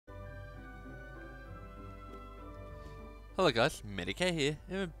Hello guys, Medicare here,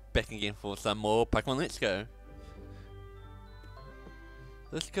 and we're back again for some more Pokemon Let's Go.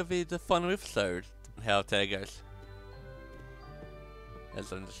 This could be the final episode, how today goes.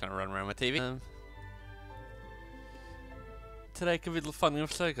 As I'm just gonna run around my TV. Today could be the final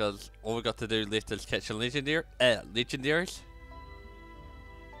episode because all we got to do left is catch a legendaries.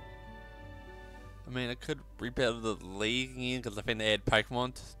 I mean, I could rebuild the league again because I think they add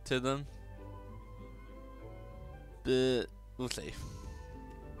Pokemon to them. But we'll see.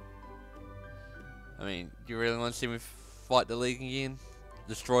 I mean, you really want to see me fight the league again?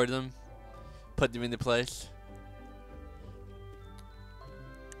 Destroy them? Put them into place?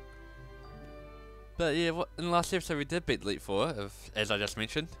 But yeah, in the last episode we did beat Elite 4, as I just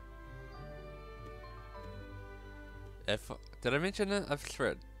mentioned. Did I mention it? I'm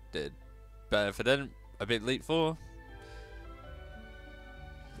sure I did. But if I didn't, I beat Elite 4.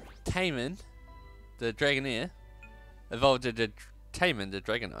 Taman, the Dragonair, evolved into Taman, the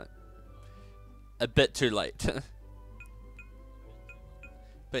Dragonite. A bit too late.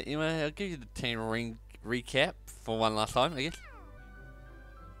 But anyway, I'll give you the team recap for one last time, I guess.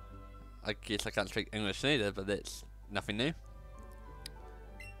 I guess I can't speak English neither, but that's nothing new.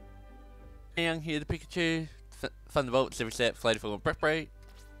 Young here, the Pikachu, Thunderbolt, Silver Step, Flavorful, and Brick.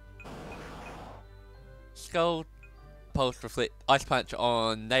 Skull, Pulse, Reflect, Ice Punch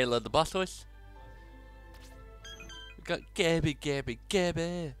on Naylor the Blastoise. We got Gabby.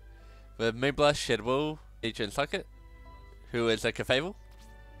 With Moonblast, Shadowball, Each and Socket, who is a Cafable.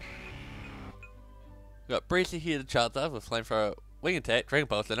 We got Breezy here the Charizard with Flamethrower, Wing Attack, Dragon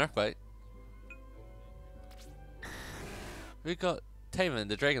Pulse, and Earthquake. We got Taman,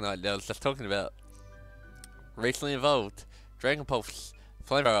 the Dragonite that I was just talking about. Recently evolved, Dragon Pulse,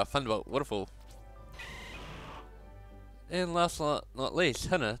 Flamethrower, Thunderbolt, Waterfall. And last but not least,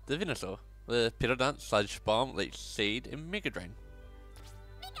 Hunter, the Venusaur, with Petal Dance, Sludge Bomb, Leech Seed, and Mega Drain.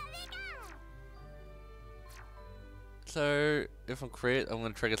 So, if I'm correct, I'm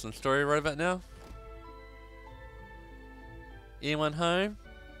going to trigger some story right about now. Anyone home?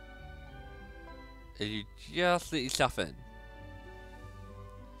 Or you just let yourself in?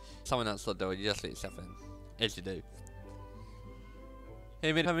 Someone else will do it, you just let yourself in. As you do.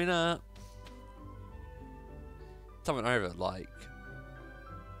 Hey, man, coming up. Someone over, like.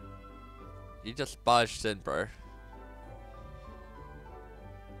 You just barged in, bro.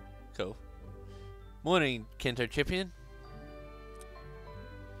 Cool. Morning, Kento Champion.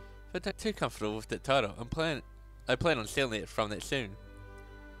 But not too comfortable with that title. I plan on stealing it from that soon.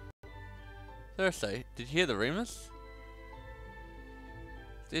 Thursday, did you hear the rumors?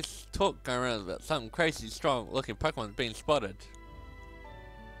 There's talk going around about something crazy strong looking Pokemon being spotted.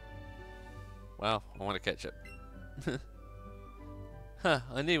 Wow, I want to catch it. Huh,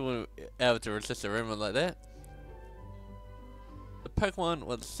 I knew we were able to resist a rumor like that. The Pokemon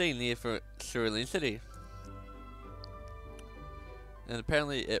was seen near Cerulean City. And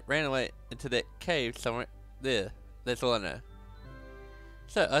apparently it ran away into that cave somewhere there. That's all I know.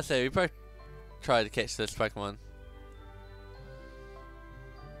 So I say we both try to catch this Pokemon.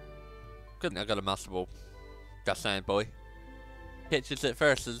 Good, I got a Master Ball. Just saying, boy. Catches it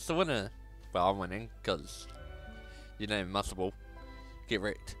first is the winner. Well, I'm winning, because you name Master Ball. Get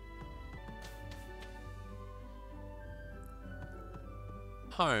wrecked.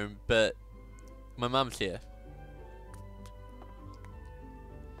 Home, but my mum's here.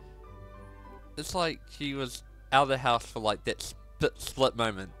 It's like she was out of the house for like that split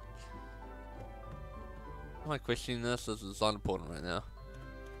moment. Am I questioning this? This is unimportant right now.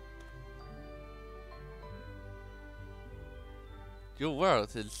 Your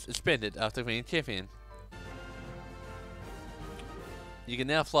world is expanded after being champion. You can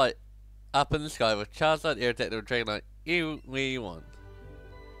now fly up in the sky with Charizard, Aerodactyl, or Dragonite anywhere you want.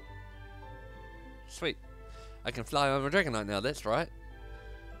 Sweet. I can fly on a Dragonite now, that's right.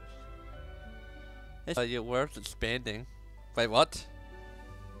 Your world's expanding. Wait, what?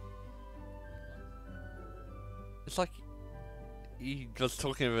 It's like you just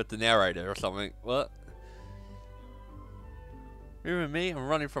talking with the narrator or something. What? Remember me? I'm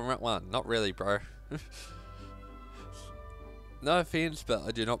running from Route 1. Not really, bro. No offense, but I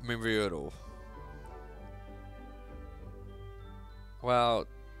do not remember you at all. Well,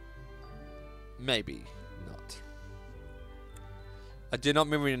 maybe not. I do not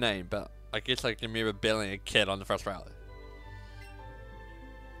remember your name, but I guess I can remember battling a kid on the first route.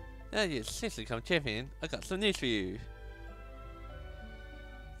 Now you seriously become champion, I got some news for you.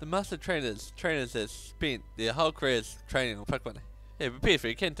 The master trainers that spent their whole careers training on Pokemon have prepared for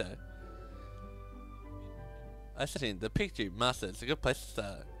your Kento. I think the Pikachu Master is a good place to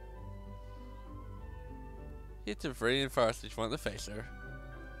start. It's a free and fast if you want to face her.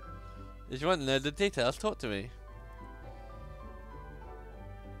 If you want to know the details, talk to me.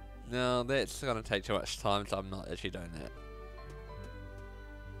 No, that's gonna take too much time, so I'm not actually doing that.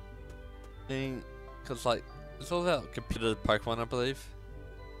 Because like, it's all about computer Pokemon, I believe.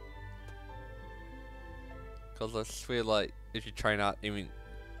 Because I swear, like, if you train up, even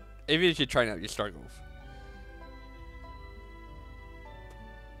if you train up, you struggle.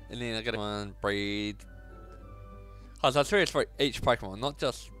 And then I gotta one breed. Cause I swear it's for each Pokemon, not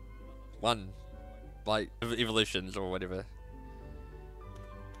just one, like evolutions or whatever.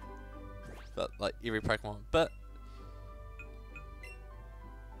 But like every Pokemon. But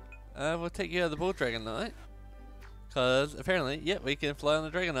we'll take you out of the Bull Dragonite. Cause apparently, yeah, we can fly on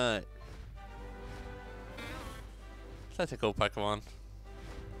the Dragonite. Such a cool Pokemon.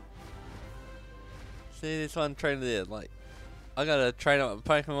 See this one trainer there, like I gotta train up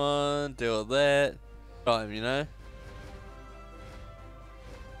my Pokemon, do all that. Time, you know?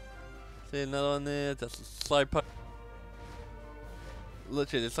 See another one there, just a slow Pokemon.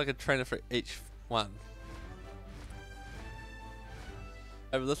 Literally, it's like a trainer for each one.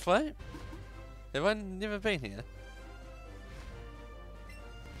 Over this way? Have I never been here?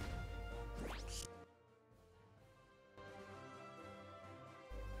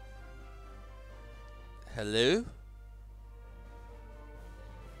 Hello?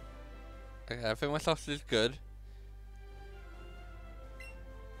 Okay, I think my sausage is good.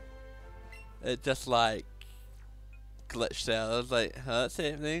 It just like glitched out. I was like, huh, that's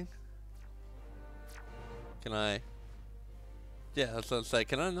happening? Can I? Yeah, I was gonna say,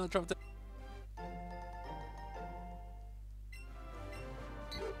 can I not drop the?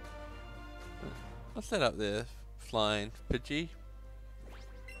 What's that up there? Flying Pidgey.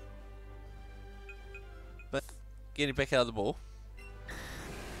 But getting back out of the ball.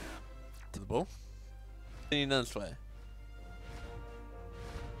 To the ball. Any none swear.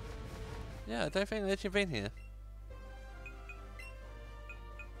 Yeah, I don't think they've actually been here.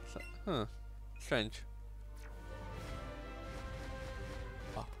 So, huh. Strange.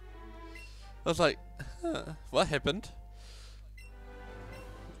 Oh. I was like, huh, what happened?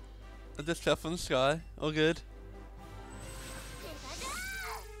 I just fell from the sky. All good.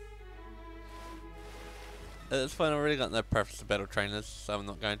 At this point, I've already got no preference to battle trainers, so I'm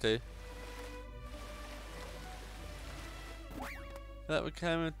not going to. That we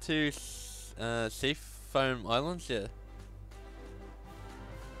came to Seafoam Islands, yeah.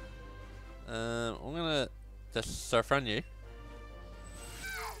 I'm gonna just surf on you.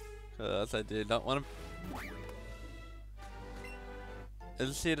 Because I do not want to. As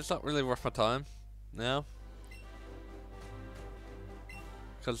I said, it's not really worth my time now.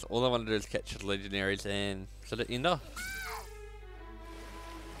 Because all I want to do is catch the legendaries and sort of end off.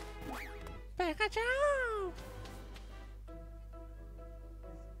 Pikachu!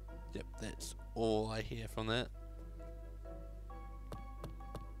 Yep, that's all I hear from that.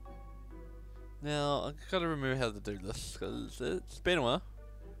 Now, I've got to remember how to do this, because it's been a while.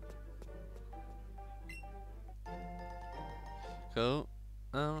 Cool.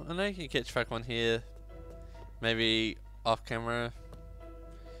 I know you can catch Pokemon here, maybe off camera,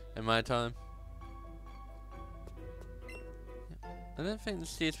 in my time. I don't think the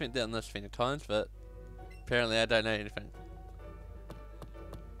stairs went down this many times, but apparently I don't know anything.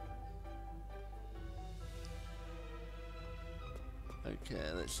 Okay,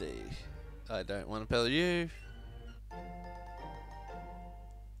 let's see. I don't want to battle you.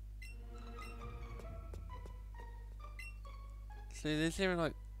 See, there's even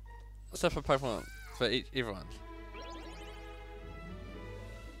like stuff for Pokemon for everyone.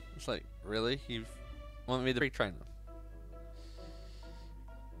 It's like, really? You want me to pre-train them?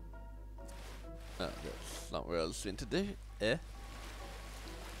 No, that's not what I was meant to do. Yeah.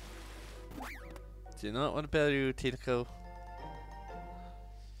 Do you not want to battle you, Tentacle?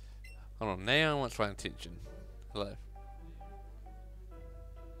 Hold on, now I want my attention. Hello.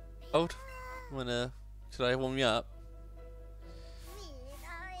 Hold. Should I warm you up?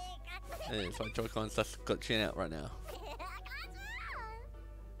 Yeah, it's like Joy-Con's just glitching out right now.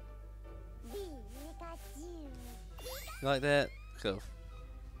 You like that? Cool.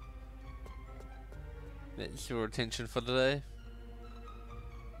 That's your attention for today.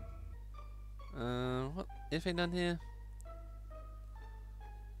 What? Anything done here?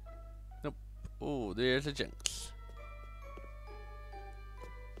 Nope. Oh, there's a Jinx.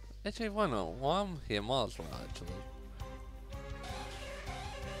 Actually, why not? Well, I'm here miles away, actually.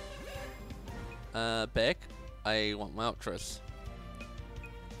 Back. I want my Ultras.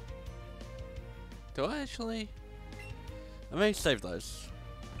 Do I actually? I may save those.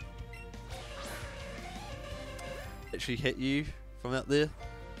 actually hit you from out there.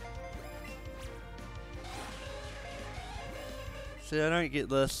 See, I don't get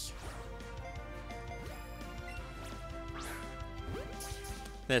this.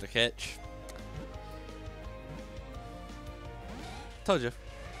 There's a catch. Told you.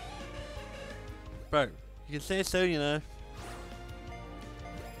 Bro, you can say so, you know.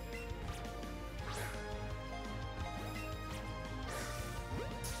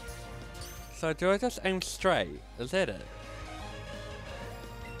 So do I just aim straight? Is that it?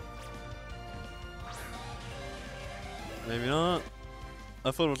 Maybe not.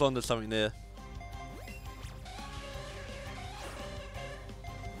 I thought it was onto something there.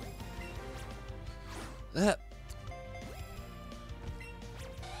 Ah.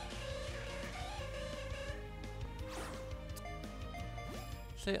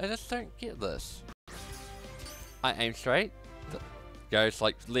 See, I just don't get this. I aim straight, it goes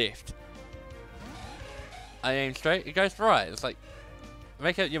like left. I aim straight, it goes right. It's like,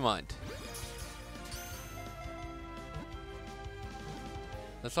 make up your mind.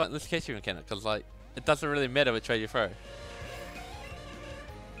 It's like this catching mechanic, because like, it doesn't really matter which way you throw.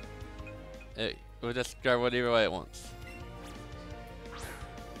 It will just go whatever way it wants.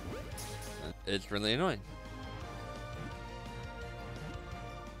 It's really annoying.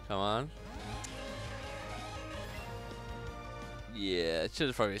 Come on. Yeah, I should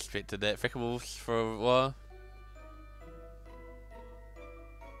have probably expected that. Thickables for a while.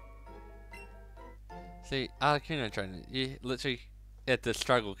 See, Articuno training, you literally had to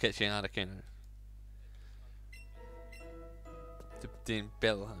struggle catching Articuno. To then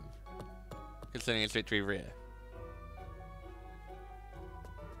battle him. Considering it's victory rare.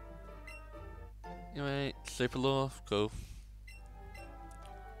 Anyway, super law, cool.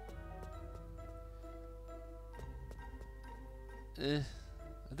 I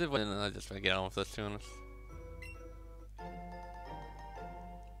did win and I just want to get on with this, to be honest.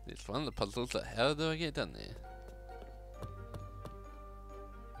 It's one of the puzzles that how do I get done there?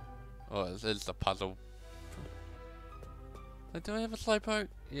 Oh, it's a puzzle. Like, do I have a slowpoke?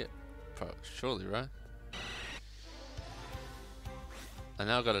 Yeah, surely, right? I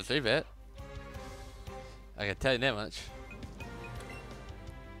now got a Zubat. I can tell you that much.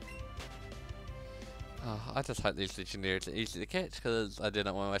 Oh, I just hope these legendaries are easy to catch because I did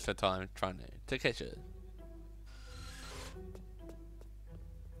not want to waste my time trying to catch it.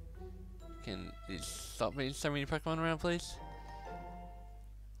 Can you stop being so many Pokemon around, please?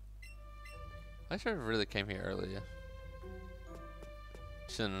 I should have really came here earlier.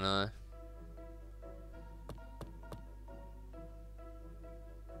 Shouldn't I?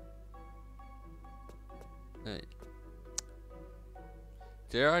 Hey.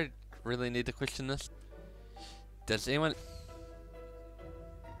 Do I really need to question this? Does anyone...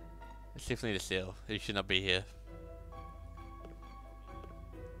 It's definitely the seal. He should not be here.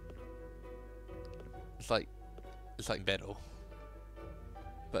 It's like battle.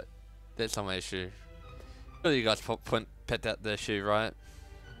 But that's not my issue. Really, you guys picked out the issue, right?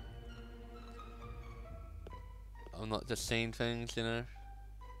 I'm not just seeing things, you know?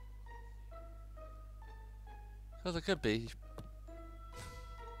 Because it could be.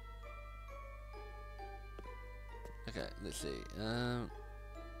 Okay, let's see.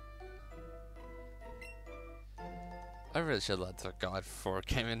 I really should have let a guide before I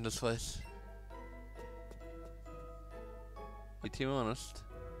came in this place. Be too honest.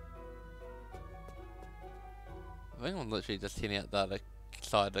 I think I'm literally just heading out the other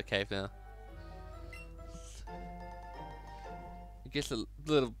side of the cave now. I guess a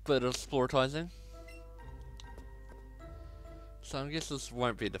little bit of exploratizing. So I guess this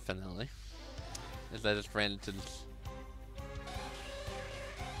won't be the finale. As I just ran into this.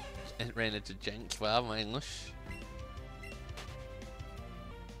 And ran into Jinx. Wow, my English.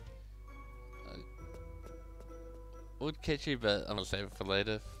 I would catch you, but I'm gonna save it for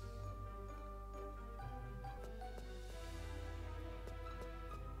later.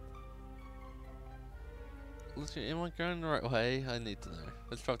 Listen, am I going the right way? I need to know.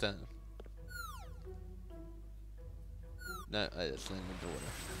 Let's drop down. No, I just landed in the water.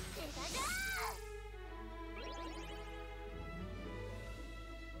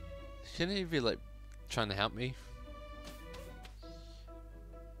 Shouldn't he be like trying to help me?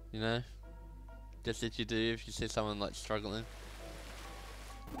 You know? Just as you do if you see someone like struggling.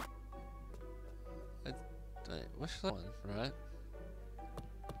 Wait, what's that one, right?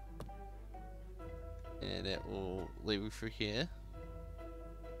 And that will lead me through here.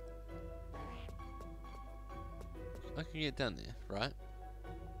 I can get down there, right?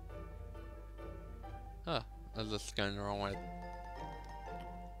 Ah, I was just going the wrong way.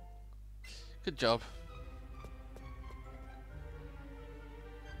 Good job.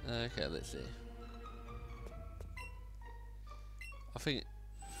 Okay, let's see. I think...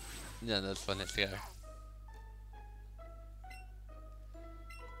 No, that's fine, let's go.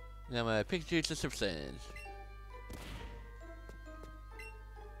 Now my Pikachu to Super Saiyan.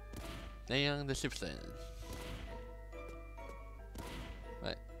 Young the Super Saiyan.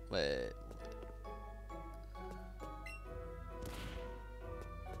 Wait.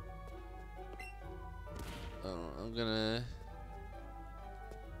 Oh, I'm gonna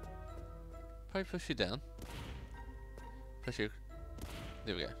probably push you down. Push you.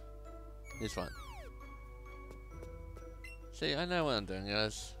 There we go. This one. See, I know what I'm doing,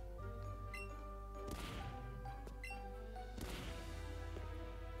 guys.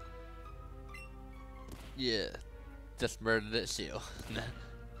 Yeah, just murdered it, seal.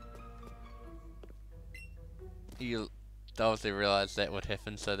 You obviously realised that would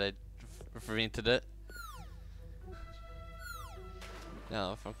happen, so they prevented it.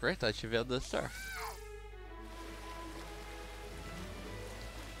 Now, if I'm correct, I should be able to surf.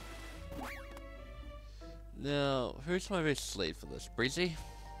 Now, who's my best lead for this? Breezy?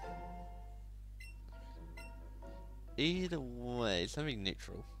 Either way, something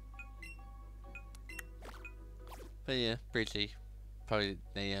neutral. But yeah, Breezy. Probably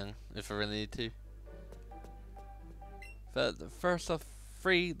Young if I really need to. But the first of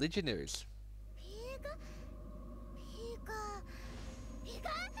 3 legendaries.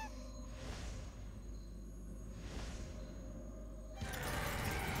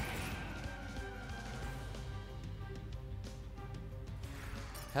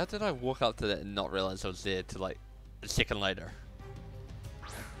 How did I walk up to that and not realize I was there till like a second later?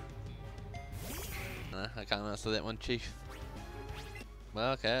 I can't answer that one, Chief.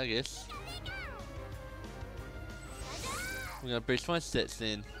 Well, okay, I guess. I'm gonna boost my stats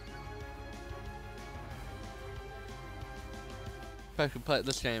then. If I can play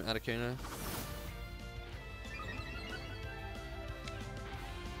this game, Articuno.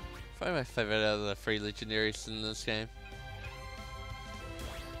 Probably my favourite out of the 3 legendaries in this game.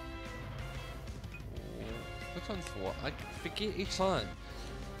 Which one's what? I forget each time.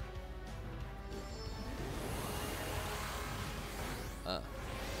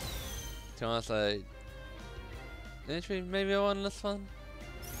 To be honest, actually, maybe I won this one.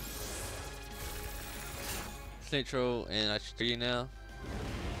 It's neutral, and I should do you now.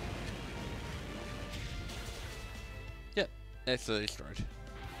 Yep, absolutely destroyed.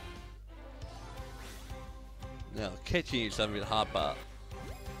 Now, catching you is something hard part.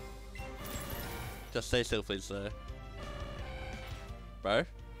 Just stay still, please, sir. Bro?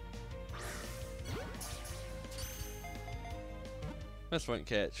 This won't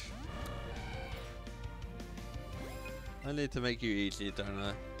catch. I need to make you easy, don't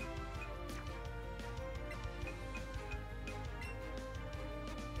I?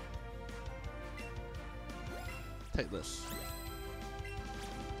 Take this.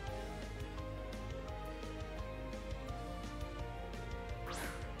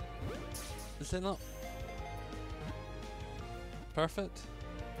 Is it not perfect?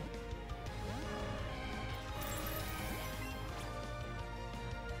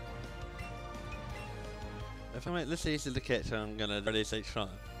 If I make this easy to catch, I'm gonna release each time.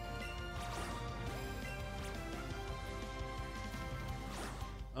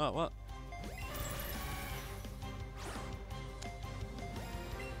 Oh, what?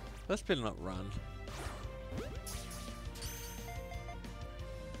 Let's better not run.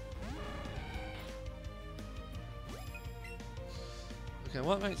 Okay,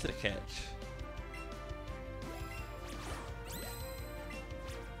 what makes it a catch?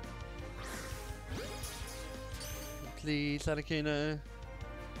 Please, Articuno.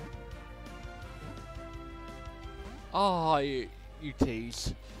 Oh, you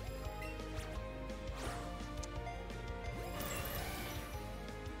tease.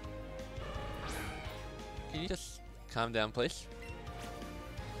 Can you just calm down, please?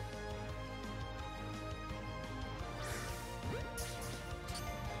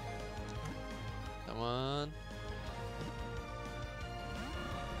 Come on.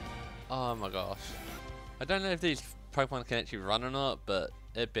 Oh my gosh. I don't know if these Pokemon can actually run or not, but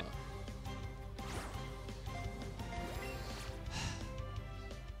it'd been.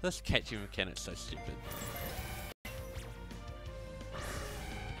 This catching mechanic's so stupid.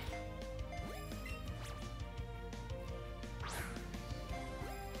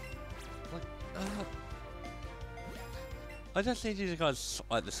 Like, I just need you guys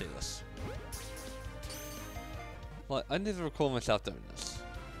to see this. Like, I never recall myself doing this.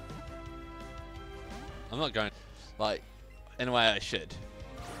 I'm not going, like, in a way I should.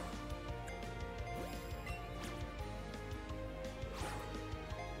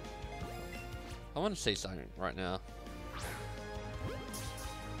 I want to see something right now.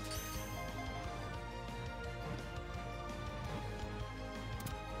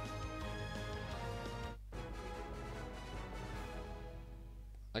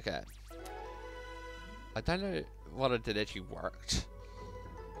 Okay. I don't know what I did actually worked.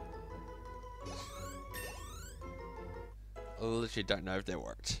 I literally don't know if they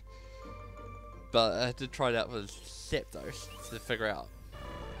worked. But I had to try it out with Zapdos to figure out.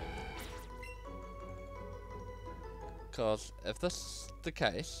 Because if this is the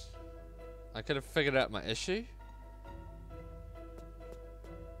case, I could have figured out my issue.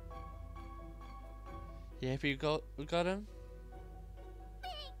 You happy we got him?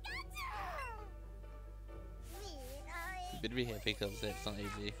 You better be happy because that's not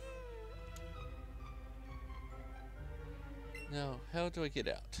easy. Now, how do I get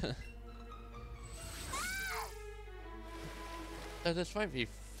out? Oh, this might be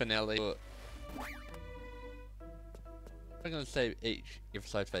finale. But I'm gonna save each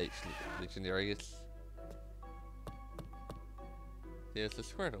episode for each legendary. There's the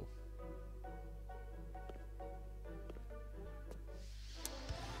Squirtle.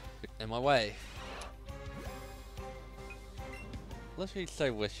 In my way. Literally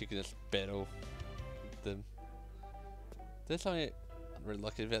so wish you could just battle them. There's something I'm really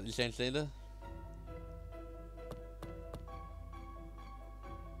lucky about these games either.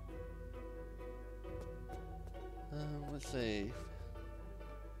 Let's see.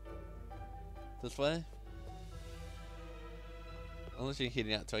 This way? I'm literally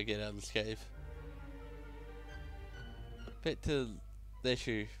heading out till I get out of this cave. Back to the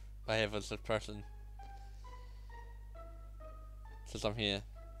issue I have with this person. Since I'm here,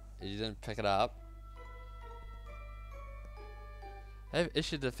 you didn't pick it up. I have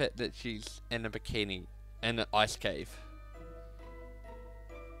issue with the fact that she's in a bikini in an ice cave.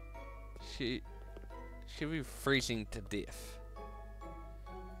 She'll be freezing to death.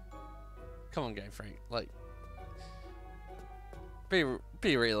 Come on, Game Freak. Like,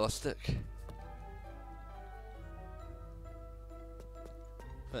 be realistic.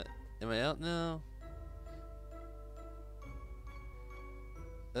 But am I out now?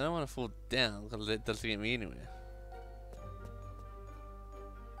 I don't want to fall down because that doesn't get me anywhere.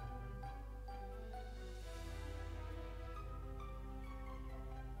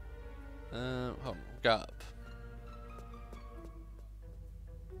 Hold on, go up.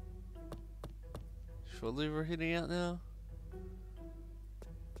 Surely we're heading out now?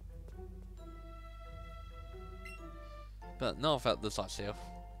 But no, I felt this myself.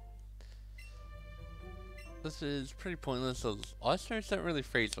 This is pretty pointless as ice stones don't really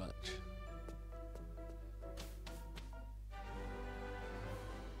freeze much.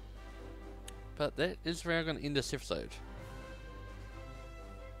 But that is where I'm going to end this episode.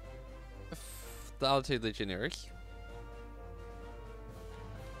 The other two legendaries.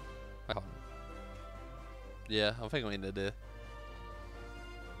 Yeah, I think I'm ended there.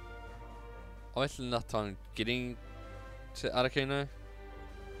 I wasted enough time getting to Articuno.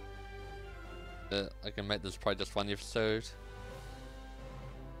 I can make this probably just one episode.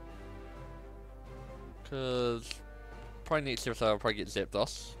 Cause probably next episode I'll probably get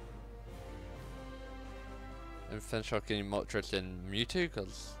Zapdos. And finish off getting Moltres and Mewtwo,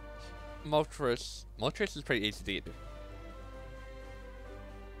 cause Moltres is pretty easy to get to.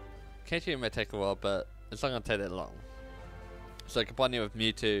 Catching it may take a while, but it's not gonna take that long. So combining it with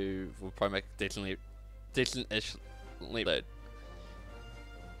Mewtwo will probably make a decent-ish leap load.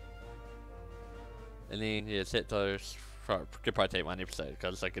 And then yeah, Zapdos could probably take one episode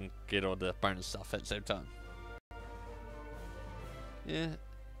because I can get all the bonus stuff at the same time. Yeah,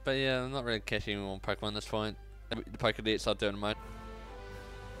 but yeah, I'm not really catching on Pokemon at this point. The Pokédex are doing mine.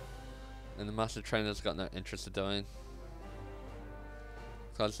 And the Master Trainer's got no interest in doing.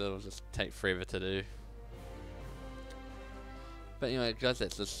 Because it'll just take forever to do. But anyway guys,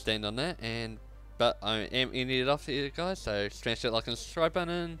 let's just stand on that, but I am ending it off here guys, so smash that like and subscribe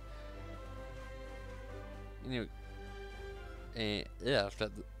button. Anyway, and yeah,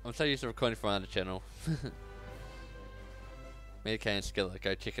 I'm so used to recording from another channel. Medicaid and Skiller,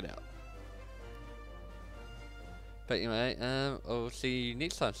 go check it out. But anyway, I'll see you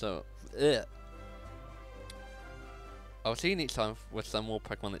next time, so I'll see you next time with some more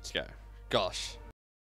Pokemon Let's Go. Gosh.